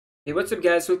Hey, what's up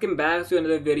guys, welcome back to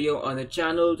another video on the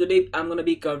channel. Today I'm going to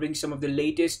be covering some of the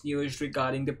latest news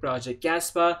regarding the project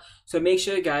Kaspa, so make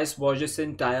sure you guys watch this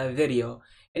entire video.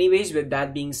 Anyways, with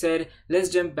that being said, let's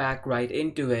jump back right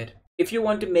into it. If you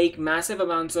want to make massive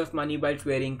amounts of money by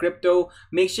trading crypto,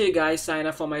 make sure you guys sign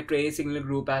up for my trade signal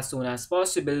group as soon as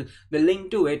possible. The link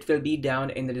to it will be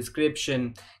down in the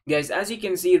description. Guys, as you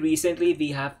can see, recently we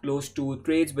have closed 2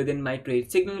 trades within my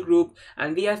trade signal group,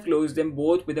 and we have closed them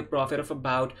both with a profit of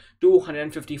about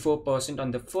 254%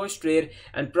 on the first trade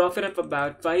and profit of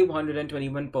about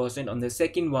 521% on the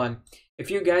second one. If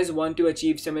you guys want to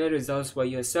achieve similar results for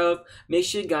yourself, make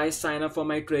sure you guys sign up for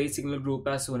my trade signal group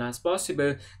as soon as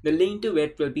possible. The link to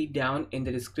it will be down in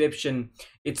the description.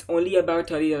 It's only about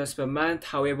 $30 per month.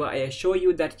 However, I assure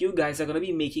you that you guys are going to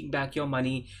be making back your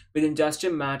money within just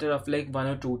a matter of like 1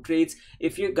 or 2 trades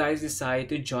if you guys decide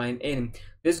to join in.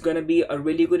 This is going to be a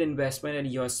really good investment in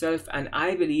yourself, and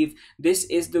I believe this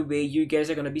is the way you guys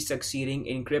are going to be succeeding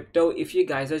in crypto if you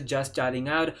guys are just starting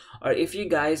out, or if you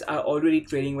guys are already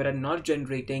trading but are not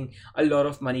generating a lot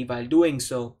of money while doing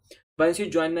so. Once you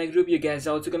join my group, you guys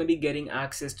are also going to be getting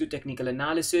access to technical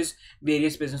analysis,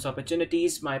 various business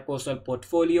opportunities, my personal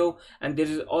portfolio, and there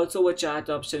is also a chat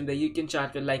option where you can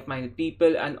chat with like-minded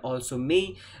people and also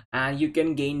me, and you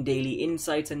can gain daily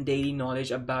insights and daily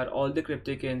knowledge about all the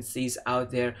cryptocurrencies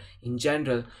out there in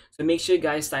general. So make sure you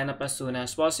guys sign up as soon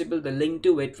as possible. The link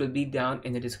to it will be down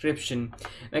in the description.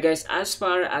 Now guys, as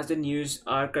far as the news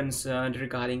are concerned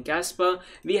regarding Kaspa,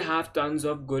 we have tons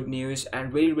of good news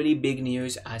and really big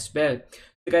news as well.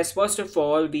 So guys, first of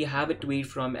all, we have a tweet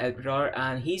from Elprar,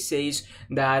 and he says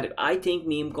that I think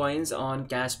meme coins on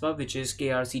Kaspa, which is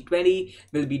KRC20,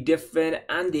 will be different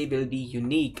and they will be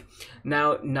unique.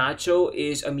 Now, Nacho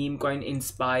is a meme coin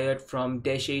inspired from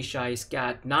Deshe Shai's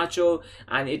cat Nacho,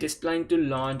 and it is planned to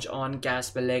launch on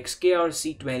Parabolic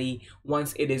KRC20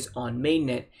 once it is on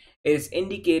mainnet. It is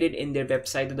indicated in their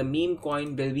website that the meme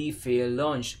coin will be fair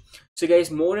launch. So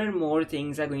guys, more and more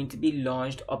things are going to be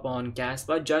launched upon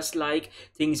Kaspa, just like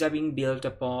things are being built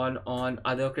upon on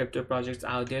other crypto projects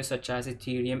out there such as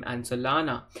Ethereum and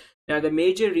Solana. Now, the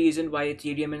major reason why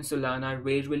Ethereum and Solana are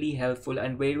really helpful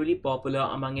and really popular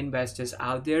among investors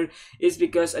out there is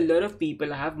because a lot of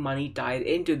people have money tied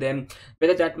into them,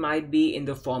 whether that might be in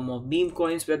the form of meme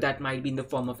coins, whether that might be in the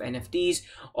form of NFTs,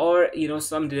 or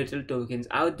some digital tokens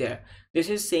out there. This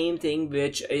is same thing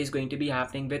which is going to be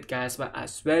happening with Kaspa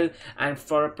as well. And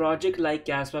for a project like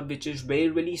Kaspa, which is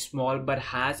really small but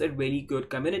has a really good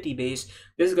community base,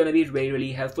 this is going to be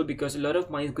really helpful because a lot of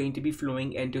money is going to be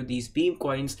flowing into these meme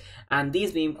coins, and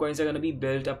these meme coins are going to be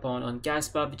built upon on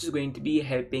Kaspa, which is going to be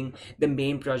helping the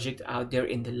main project out there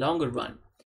in the longer run.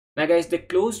 Now guys, the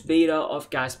closed beta of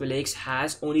Parabolic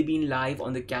has only been live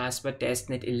on the Kaspa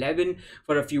testnet 11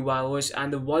 for a few hours,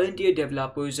 and the volunteer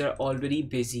developers are already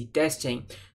busy testing.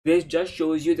 This just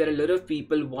shows you that a lot of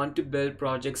people want to build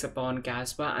projects upon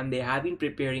Kaspa, and they have been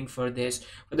preparing for this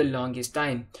for the longest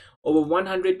time. Over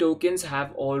 100 tokens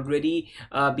have already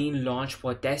been launched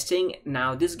for testing.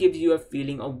 Now this gives you a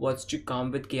feeling of what's to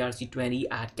come with KRC20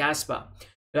 at Kaspa.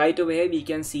 Right over here, we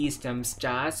can see some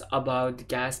stats about the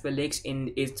Parabolic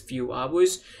in its few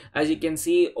hours. As you can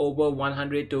see, over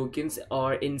 100 tokens,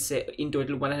 or in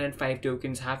total 105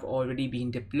 tokens have already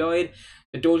been deployed.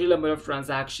 The total number of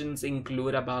transactions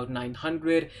include about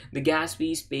 900. The gas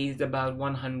fees pays about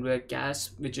 100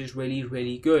 gas, which is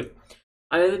really good.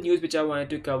 Another news which I wanted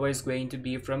to cover is going to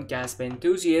be from Kaspa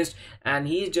Enthusiast, and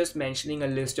he is just mentioning a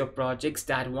list of projects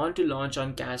that want to launch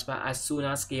on Kaspa as soon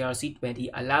as KRC20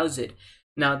 allows it.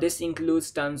 Now this includes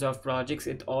tons of projects.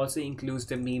 It also includes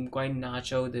the meme coin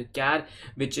Nacho the cat,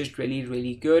 which is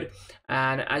really good.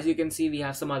 And as you can see, we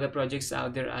have some other projects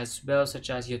out there as well, such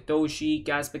as Yotoshi,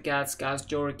 Kaspa Cats,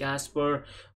 Castor, Casper,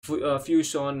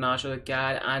 Fusion, Nacho the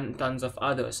cat, and tons of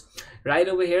others. Right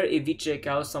over here, if we check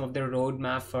out some of the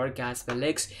roadmap for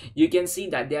Parabolic, you can see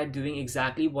that they are doing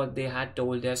exactly what they had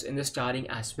told us in the starting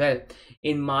as well.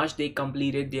 In March, they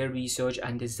completed their research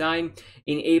and design.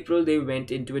 In April, they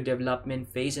went into a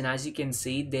development phase, and as you can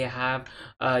see, they have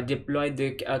deployed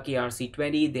the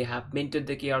KRC20, they have minted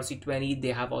the KRC20,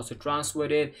 they have also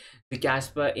transferred it. The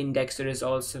Kaspa indexer is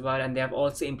also out, and they have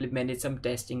also implemented some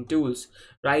testing tools.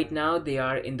 Right now, they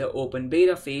are in the open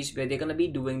beta phase where they're going to be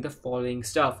doing the following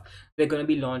stuff. They're going to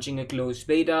be launching a closed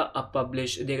beta,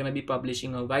 they're going to be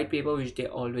publishing a white paper, which they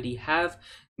already have.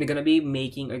 They're going to be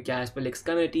making a Parabolic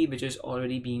community, which is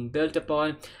already being built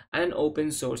upon, and an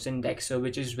open source indexer,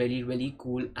 which is really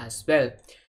cool as well.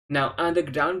 Now, and the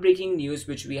groundbreaking news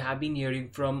which we have been hearing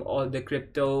from all the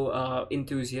crypto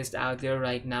enthusiasts out there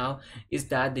right now is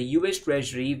that the US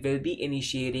Treasury will be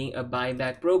initiating a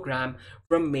buyback program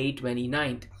from May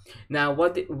 29th. Now,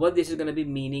 what this is going to be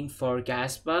meaning for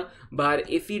Kaspa, but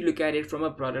if you look at it from a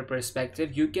broader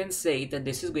perspective, you can say that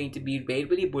this is going to be very,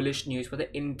 really bullish news for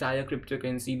the entire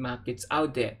cryptocurrency markets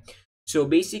out there. So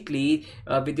basically,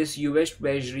 with this US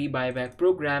Treasury buyback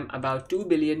program, about $2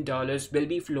 billion will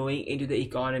be flowing into the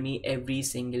economy every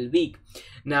single week.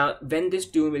 Now, when this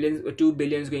 $2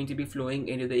 billion is going to be flowing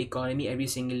into the economy every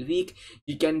single week,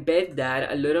 you can bet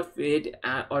that a lot of it,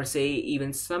 or say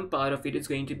even some part of it, is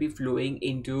going to be flowing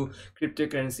into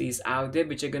cryptocurrencies out there,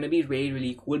 which are going to be really,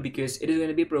 really cool, because it is going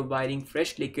to be providing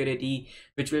fresh liquidity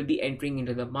which will be entering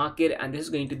into the market, and this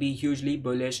is going to be hugely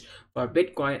bullish for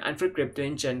Bitcoin and for crypto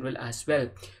in general as well.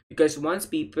 Because once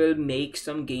people make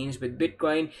some gains with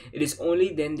Bitcoin, it is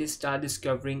only then they start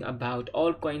discovering about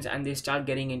altcoins and they start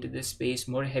getting into this space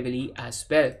more heavily as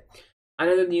well.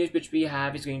 Another news which we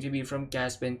have is going to be from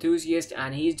Kaspa Enthusiast,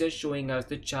 and he's just showing us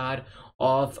the chart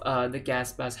of the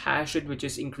Kaspa's hash rate, which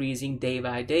is increasing day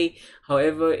by day.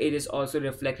 However, it is also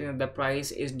reflecting that the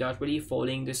price is not really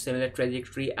following the similar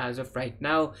trajectory as of right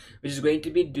now, which is going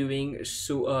to be doing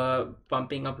so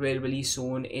pumping up really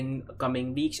soon in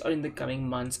coming weeks or in the coming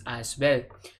months as well.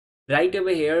 Right over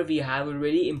here, we have a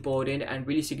really important and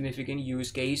really significant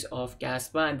use case of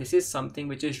Kaspa, and this is something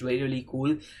which is really, really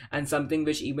cool and something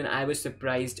which even I was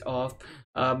surprised of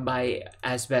by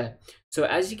as well. So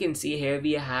as you can see here,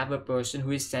 we have a person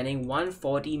who is sending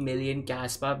 140 million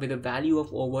Kaspa with a value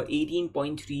of over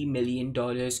 $18.3 million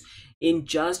in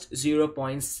just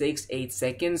 0.68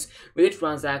 seconds with a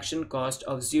transaction cost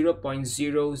of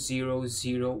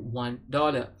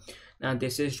 $0.0001. Now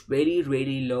this is really,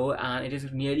 really low, and it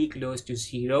is nearly close to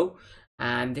zero.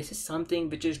 And this is something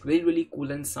which is really, really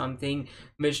cool, and something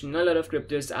which not a lot of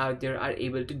cryptos out there are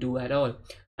able to do at all.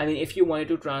 I mean, if you wanted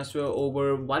to transfer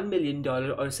over $1 million,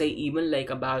 or say even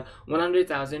like about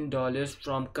 $100,000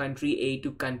 from country A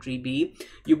to country B,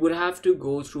 you would have to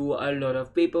go through a lot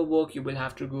of paperwork. You will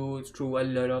have to go through a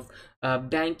lot of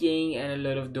banking and a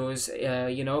lot of those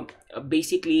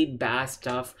basically bad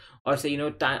stuff, or say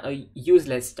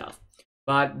useless stuff.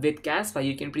 But with Kaspa,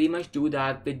 you can pretty much do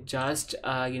that with just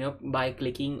by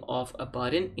clicking of a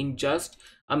button in just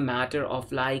a matter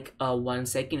of like 1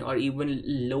 second, or even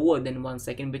lower than 1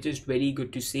 second, which is really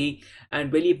good to see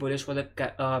and really bullish for the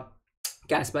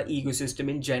Kaspa ecosystem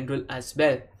in general as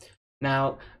well.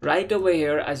 Now, right over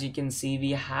here, as you can see,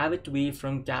 we have a tweet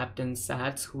from Captain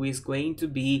Sats, who is going to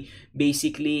be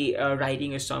basically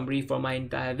writing a summary for my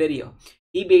entire video.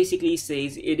 He basically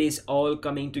says it is all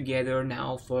coming together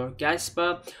now for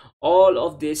Kaspa. All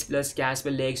of this plus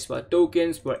Kaspa Lakes for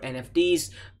tokens, for NFTs,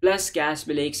 plus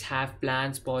Kaspa Lakes have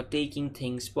plans for taking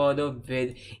things further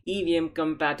with EVM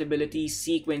compatibility,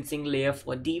 sequencing layer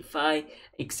for DeFi,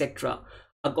 etc.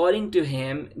 According to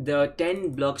him, the 10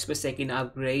 blocks per second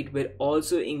upgrade will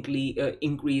also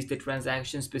increase the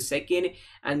transactions per second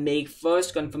and make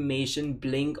first confirmation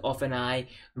blink of an eye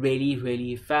really,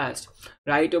 really fast.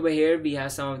 Right over here, we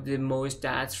have some of the most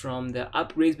stats from the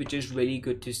upgrades, which is really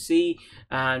good to see.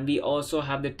 And we also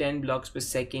have the 10 blocks per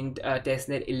second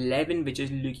testnet 11, which is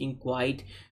looking quite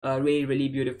really, really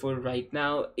beautiful right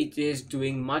now. It is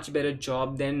doing much better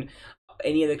job than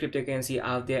any other cryptocurrency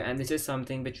out there, and this is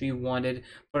something which we wanted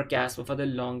for Kaspa for the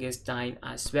longest time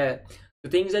as well. So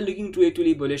things are looking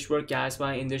truly bullish for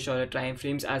Kaspa in the shorter time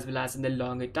frames as well as in the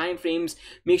longer time frames.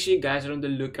 Make sure you guys are on the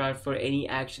lookout for any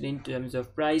action in terms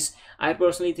of price. I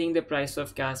personally think the price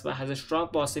of Kaspa has a strong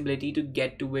possibility to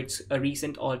get to its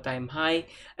recent all-time high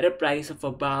at a price of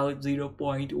about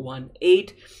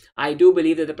 0.18. I do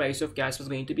believe that the price of Kaspa is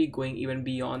going to be going even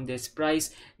beyond this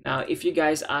price. Now, if you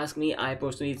guys ask me, I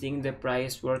personally think the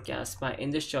price for Kaspa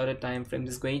in the shorter time frame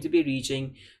is going to be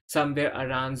reaching somewhere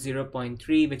around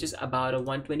 0.3, which is about a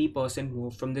 120%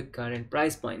 move from the current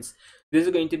price points. This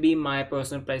is going to be my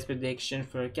personal price prediction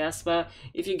for Kaspa.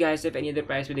 If you guys have any other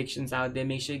price predictions out there,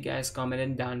 make sure you guys comment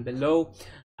it down below.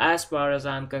 As far as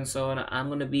I'm concerned, I'm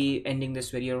going to be ending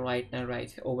this video right now,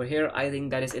 right over here. I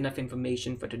think that is enough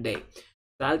information for today.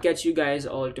 So I'll catch you guys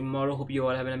all tomorrow. Hope you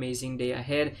all have an amazing day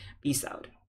ahead. Peace out.